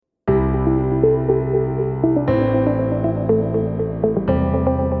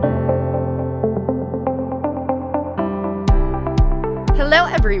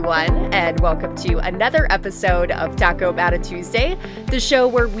everyone, and welcome to another episode of Taco Bata Tuesday, the show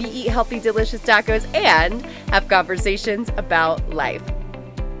where we eat healthy, delicious tacos and have conversations about life.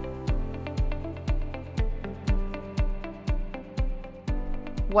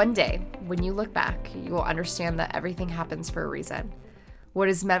 One day, when you look back, you will understand that everything happens for a reason. What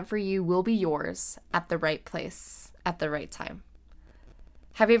is meant for you will be yours at the right place, at the right time.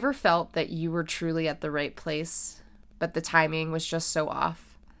 Have you ever felt that you were truly at the right place, but the timing was just so off?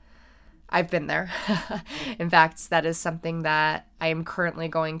 I've been there. In fact, that is something that I am currently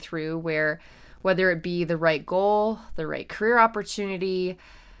going through, where whether it be the right goal, the right career opportunity,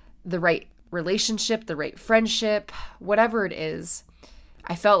 the right relationship, the right friendship, whatever it is,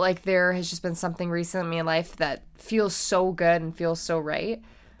 I felt like there has just been something recent in my life that feels so good and feels so right,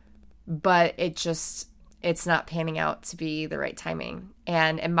 but it's not panning out to be the right timing.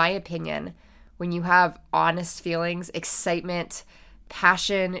 And in my opinion, when you have honest feelings, excitement,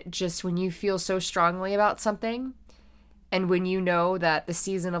 passion, just when you feel so strongly about something, and when you know that the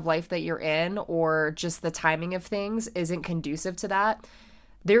season of life that you're in or just the timing of things isn't conducive to that,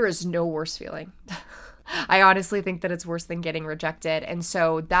 there is no worse feeling. I honestly think that it's worse than getting rejected. And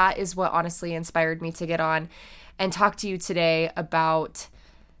so that is what honestly inspired me to get on and talk to you today about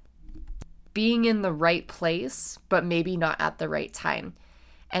being in the right place, but maybe not at the right time.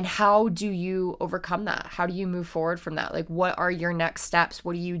 And how do you overcome that? How do you move forward from that? Like, what are your next steps?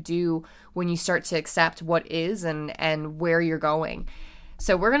 What do you do when you start to accept what is and where you're going?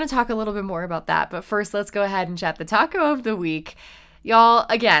 So we're going to talk a little bit more about that. But first, let's go ahead and chat the taco of the week. Y'all,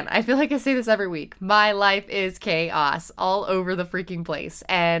 again, I feel like I say this every week. My life is chaos all over the freaking place.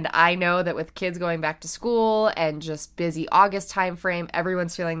 And I know that with kids going back to school and just busy August timeframe,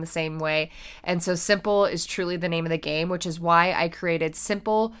 everyone's feeling the same way. And so simple is truly the name of the game, which is why I created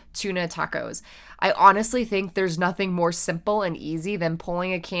Simple Tuna Tacos. I honestly think there's nothing more simple and easy than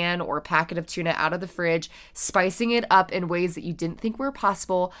pulling a can or a packet of tuna out of the fridge, spicing it up in ways that you didn't think were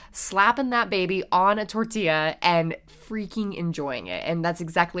possible, slapping that baby on a tortilla, and freaking enjoying it. And that's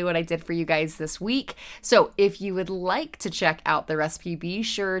exactly what I did for you guys this week. So if you would like to check out the recipe, be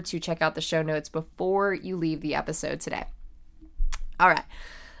sure to check out the show notes before you leave the episode today. All right,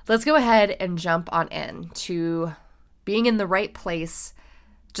 let's go ahead and jump on in to being in the right place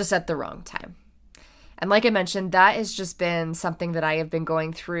just at the wrong time. And like I mentioned, that has just been something that I have been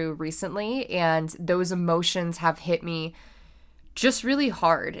going through recently, and those emotions have hit me just really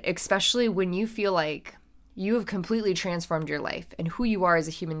hard, especially when you feel like you have completely transformed your life and who you are as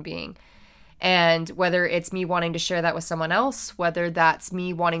a human being. And whether it's me wanting to share that with someone else, whether that's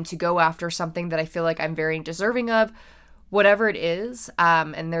me wanting to go after something that I feel like I'm very deserving of, whatever it is,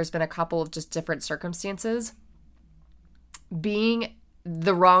 and there's been a couple of just different circumstances, being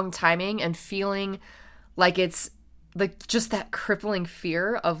the wrong timing and feeling like it's like just that crippling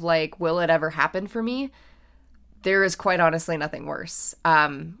fear of like, will it ever happen for me? There is quite honestly nothing worse.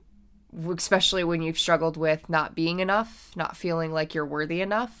 Especially when you've struggled with not being enough, not feeling like you're worthy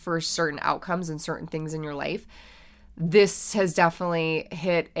enough for certain outcomes and certain things in your life. This has definitely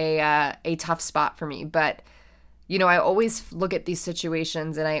hit a tough spot for me. But, you know, I always look at these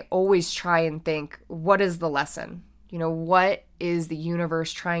situations and I always try and think, what is the lesson? You know, what is the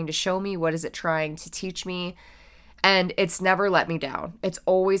universe trying to show me? What is it trying to teach me? And it's never let me down. It's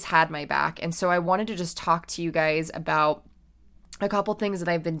always had my back. And so I wanted to just talk to you guys about a couple things that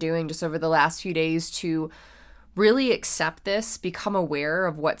I've been doing just over the last few days to really accept this, become aware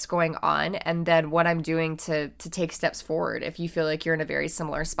of what's going on, and then what I'm doing to take steps forward if you feel like you're in a very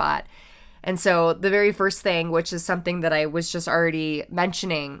similar spot. And so the very first thing, which is something that I was just already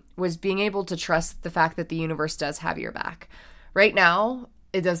mentioning, was being able to trust the fact that the universe does have your back. Right now,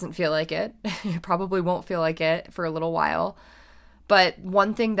 it doesn't feel like it. It probably won't feel like it for a little while. But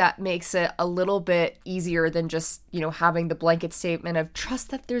one thing that makes it a little bit easier than just, you know, having the blanket statement of trust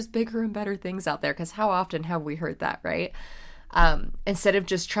that there's bigger and better things out there, because how often have we heard that, right? Instead of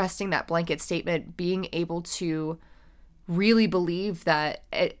just trusting that blanket statement, being able to really believe that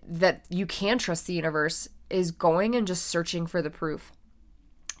that you can trust the universe is going and just searching for the proof.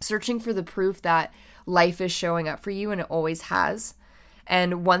 Searching for the proof that life is showing up for you, and it always has.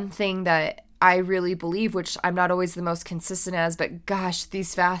 And one thing that I really believe, which I'm not always the most consistent as, but gosh,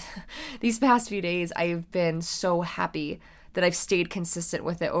 these past few days, I've been so happy that I've stayed consistent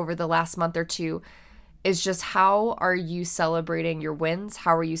with it over the last month or two, is just how are you celebrating your wins?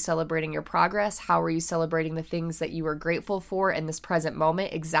 How are you celebrating your progress? How are you celebrating the things that you are grateful for in this present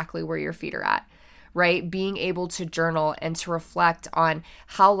moment, exactly where your feet are at, right? Being able to journal and to reflect on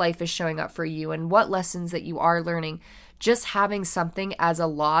how life is showing up for you and what lessons that you are learning, just having something as a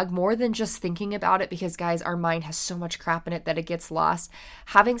log, more than just thinking about it, because guys, our mind has so much crap in it that it gets lost.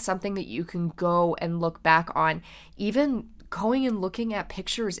 Having something that you can go and look back on, even going and looking at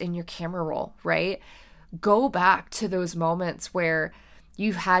pictures in your camera roll, right? Go back to those moments where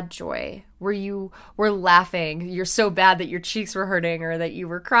you had joy, where you were laughing, you're so bad that your cheeks were hurting or that you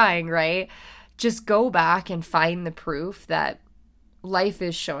were crying, right? Just go back and find the proof that life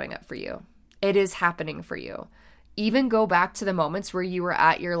is showing up for you. It is happening for you. Even go back to the moments where you were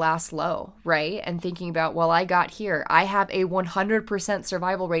at your last low, right? And thinking about, well, I got here. I have a 100%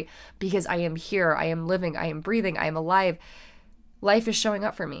 survival rate because I am here. I am living. I am breathing. I am alive. Life is showing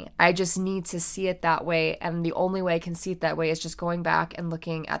up for me. I just need to see it that way. And the only way I can see it that way is just going back and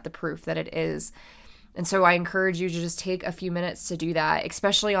looking at the proof that it is. And so I encourage you to just take a few minutes to do that,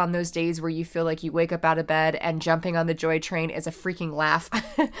 especially on those days where you feel like you wake up out of bed and jumping on the joy train is a freaking laugh.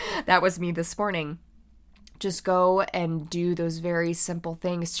 That was me this morning. Just go and do those very simple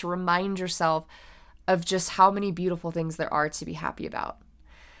things to remind yourself of just how many beautiful things there are to be happy about.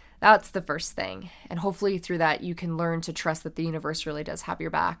 That's the first thing. And hopefully through that, you can learn to trust that the universe really does have your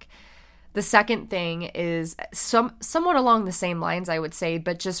back. The second thing is somewhat along the same lines, I would say,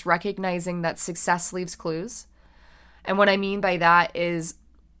 but just recognizing that success leaves clues. And what I mean by that is,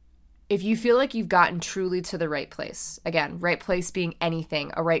 if you feel like you've gotten truly to the right place, again, right place being anything,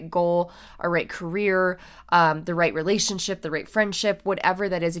 a right goal, a right career, the right relationship, the right friendship, whatever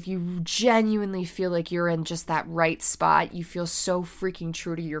that is, if you genuinely feel like you're in just that right spot, you feel so freaking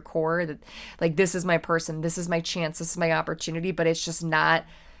true to your core that like, this is my person, this is my chance, this is my opportunity, but it's not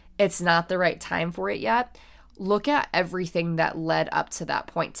the right time for it yet. Look at everything that led up to that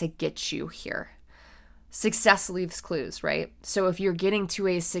point to get you here. Success leaves clues, right? So if you're getting to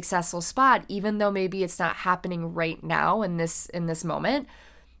a successful spot, even though maybe it's not happening right now in this moment,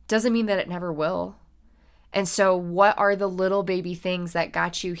 doesn't mean that it never will. And so what are the little baby things that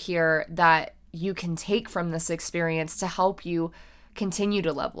got you here that you can take from this experience to help you continue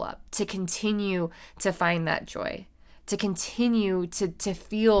to level up, to continue to find that joy, to continue to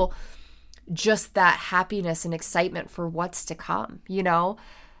feel just that happiness and excitement for what's to come, you know?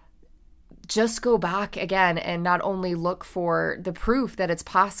 Just go back again and not only look for the proof that it's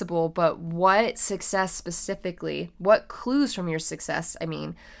possible, but what success specifically, what clues from your success,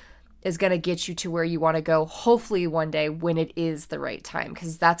 is going to get you to where you want to go, hopefully one day when it is the right time,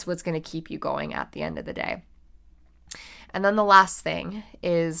 because that's what's going to keep you going at the end of the day. And then the last thing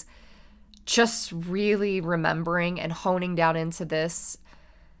is just really remembering and honing down into this,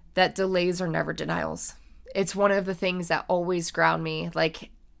 that delays are never denials. It's one of the things that always ground me. Like,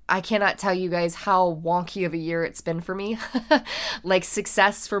 I cannot tell you guys how wonky of a year it's been for me. Like,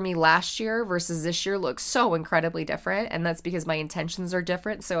 success for me last year versus this year looks so incredibly different. And that's because my intentions are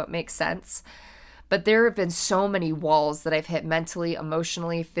different. So it makes sense. But there have been so many walls that I've hit mentally,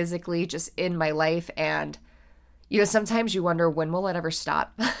 emotionally, physically, just in my life. And, sometimes you wonder, when will it ever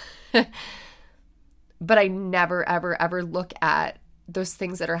stop? But I never, ever, ever look at those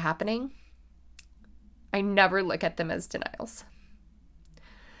things that are happening. I never look at them as denials.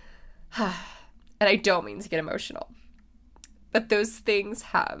 And I don't mean to get emotional, but those things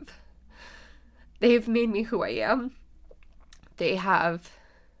they've made me who I am. They have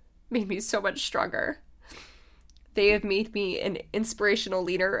made me so much stronger. They have made me an inspirational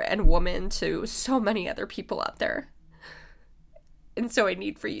leader and woman to so many other people out there. And so I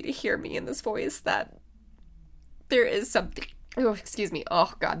need for you to hear me in this voice that there is something. Oh, excuse me.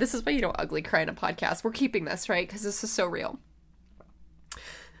 Oh God, this is why you don't ugly cry in a podcast. We're keeping this, right? Because this is so real.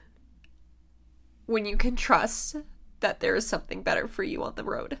 When you can trust that there is something better for you on the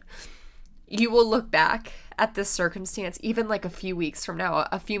road, you will look back at this circumstance, even like a few weeks from now,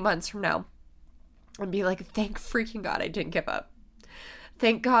 a few months from now, and be like, thank freaking God I didn't give up.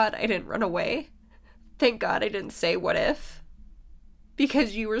 Thank God I didn't run away. Thank God I didn't say what if,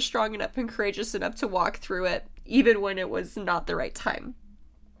 because you were strong enough and courageous enough to walk through it, even when it was not the right time.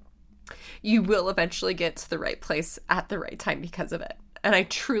 You will eventually get to the right place at the right time because of it. And I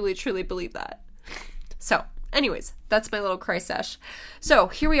truly, truly believe that. So, anyways, that's my little cry sesh. So,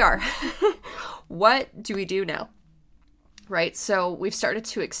 here we are. What do we do now? Right? So, we've started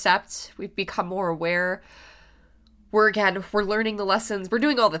to accept. We've become more aware. We're learning the lessons. We're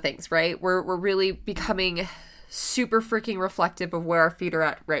doing all the things, right? We're really becoming super freaking reflective of where our feet are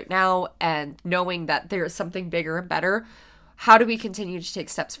at right now and knowing that there is something bigger and better. How do we continue to take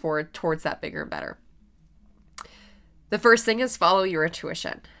steps forward towards that bigger and better? The first thing is follow your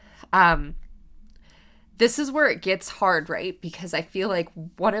intuition. This is where it gets hard, right? Because I feel like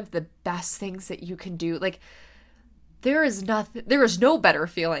one of the best things that you can do, like, there is no better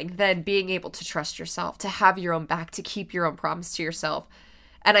feeling than being able to trust yourself, to have your own back, to keep your own promise to yourself.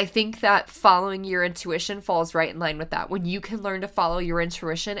 And I think that following your intuition falls right in line with that. When you can learn to follow your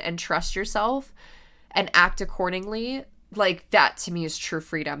intuition and trust yourself and act accordingly, like that to me is true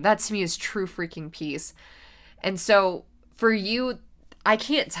freedom. That to me is true freaking peace. And so for you, I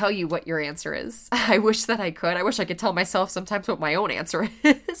can't tell you what your answer is. I wish that I could. I wish I could tell myself sometimes what my own answer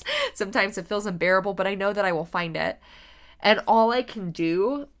is. Sometimes it feels unbearable, but I know that I will find it. And all I can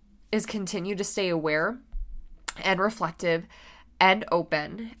do is continue to stay aware and reflective and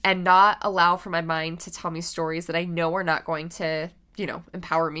open, and not allow for my mind to tell me stories that I know are not going to,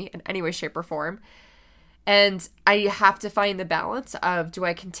 empower me in any way, shape, or form. And I have to find the balance of, do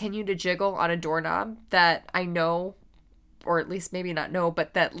I continue to jiggle on a doorknob that I know, or at least maybe not know,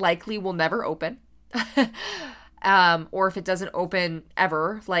 but that likely will never open? Or if it doesn't open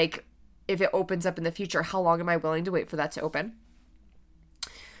ever, like if it opens up in the future, how long am I willing to wait for that to open?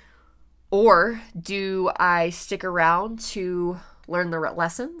 Or do I stick around to learn the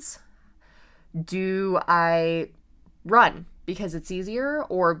lessons? Do I run because it's easier,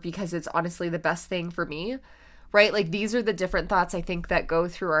 or because it's honestly the best thing for me? Right? Like, these are the different thoughts I think that go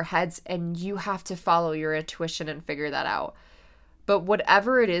through our heads, and you have to follow your intuition and figure that out. But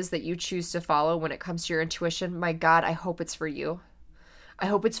whatever it is that you choose to follow when it comes to your intuition, my God, I hope it's for you. I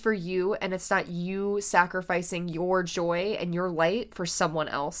hope it's for you, and it's not you sacrificing your joy and your light for someone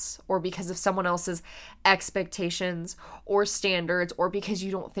else, or because of someone else's expectations or standards, or because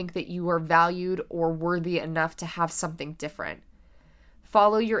you don't think that you are valued or worthy enough to have something different.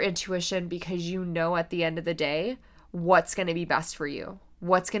 Follow your intuition, because you know at the end of the day what's going to be best for you,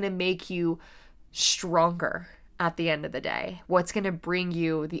 what's going to make you stronger at the end of the day, what's going to bring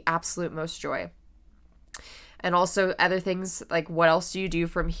you the absolute most joy. And also other things, like what else do you do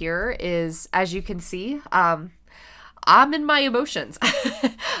from here, is, as you can see, I'm in my emotions.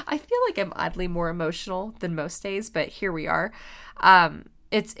 I feel like I'm oddly more emotional than most days, but here we are.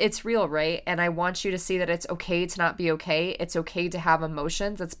 It's real, right? And I want you to see that it's okay to not be okay. It's okay to have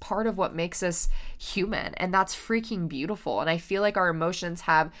emotions. It's part of what makes us human, and that's freaking beautiful. And I feel like our emotions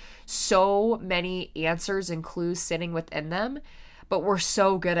have so many answers and clues sitting within them, but we're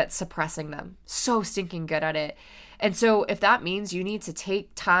so good at suppressing them. So stinking good at it. And so if that means you need to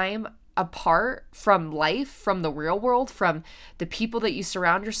take time apart from life, from the real world, from the people that you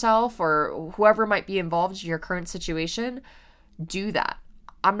surround yourself, or whoever might be involved in your current situation, do that.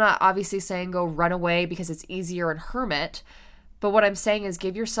 I'm not obviously saying go run away because it's easier and hermit, but what I'm saying is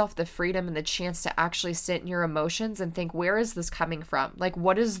give yourself the freedom and the chance to actually sit in your emotions and think, where is this coming from? Like,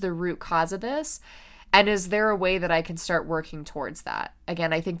 what is the root cause of this? And is there a way that I can start working towards that?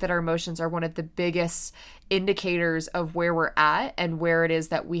 Again, I think that our emotions are one of the biggest indicators of where we're at and where it is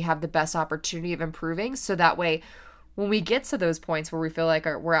that we have the best opportunity of improving. So that way, when we get to those points where we feel like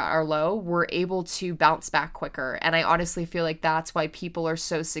we're at our low, we're able to bounce back quicker. And I honestly feel like that's why people are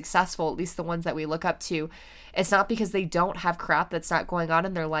so successful, at least the ones that we look up to. It's not because they don't have crap that's not going on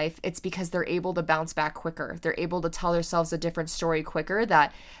in their life. It's because they're able to bounce back quicker. They're able to tell themselves a different story quicker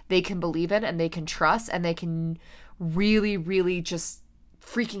that they can believe in and they can trust, and they can really, really just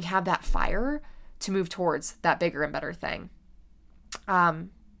freaking have that fire to move towards that bigger and better thing.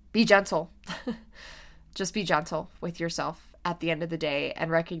 Be gentle. Just be gentle with yourself at the end of the day,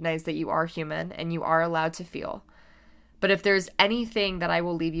 and recognize that you are human and you are allowed to feel. But if there's anything that I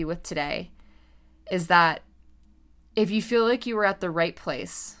will leave you with today, is that if you feel like you were at the right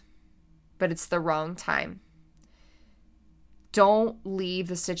place, but it's the wrong time, don't leave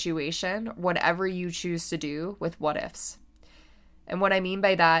the situation, whatever you choose to do, with what ifs. And what I mean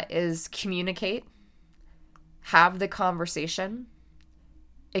by that is communicate, have the conversation,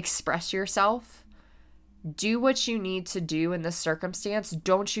 express yourself, do what you need to do in this circumstance.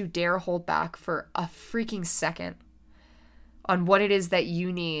 Don't you dare hold back for a freaking second on what it is that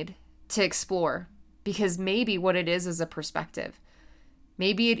you need to explore. Because maybe what it is a perspective.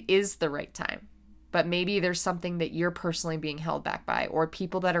 Maybe it is the right time, but maybe there's something that you're personally being held back by, or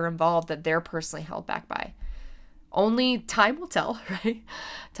people that are involved that they're personally held back by. Only time will tell, right?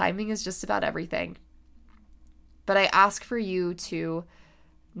 Timing is just about everything. But I ask for you to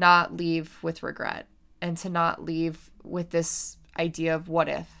not leave with regret, and to not leave with this idea of what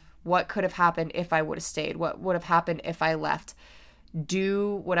if. What could have happened if I would have stayed? What would have happened if I left?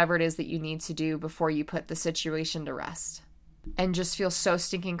 Do whatever it is that you need to do before you put the situation to rest. And just feel so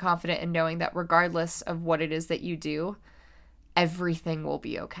stinking confident in knowing that regardless of what it is that you do, everything will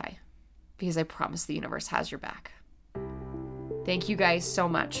be okay. Because I promise the universe has your back. Thank you guys so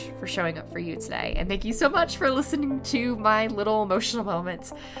much for showing up for you today. And thank you so much for listening to my little emotional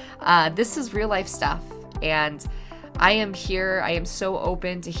moments. This is real life stuff. And I am here. I am so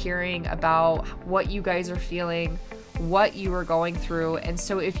open to hearing about what you guys are feeling, what you are going through. And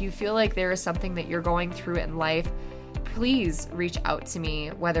so if you feel like there is something that you're going through in life, please reach out to me,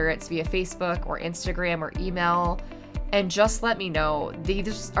 whether it's via Facebook or Instagram or email, and just let me know.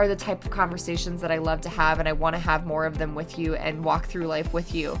 These are the type of conversations that I love to have, and I want to have more of them with you and walk through life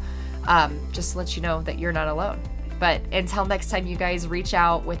with you. Just to let you know that you're not alone. But until next time, you guys, reach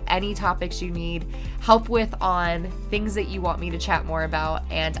out with any topics you need help with on things that you want me to chat more about.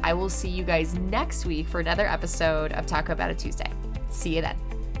 And I will see you guys next week for another episode of Talk About It Tuesday. See you then.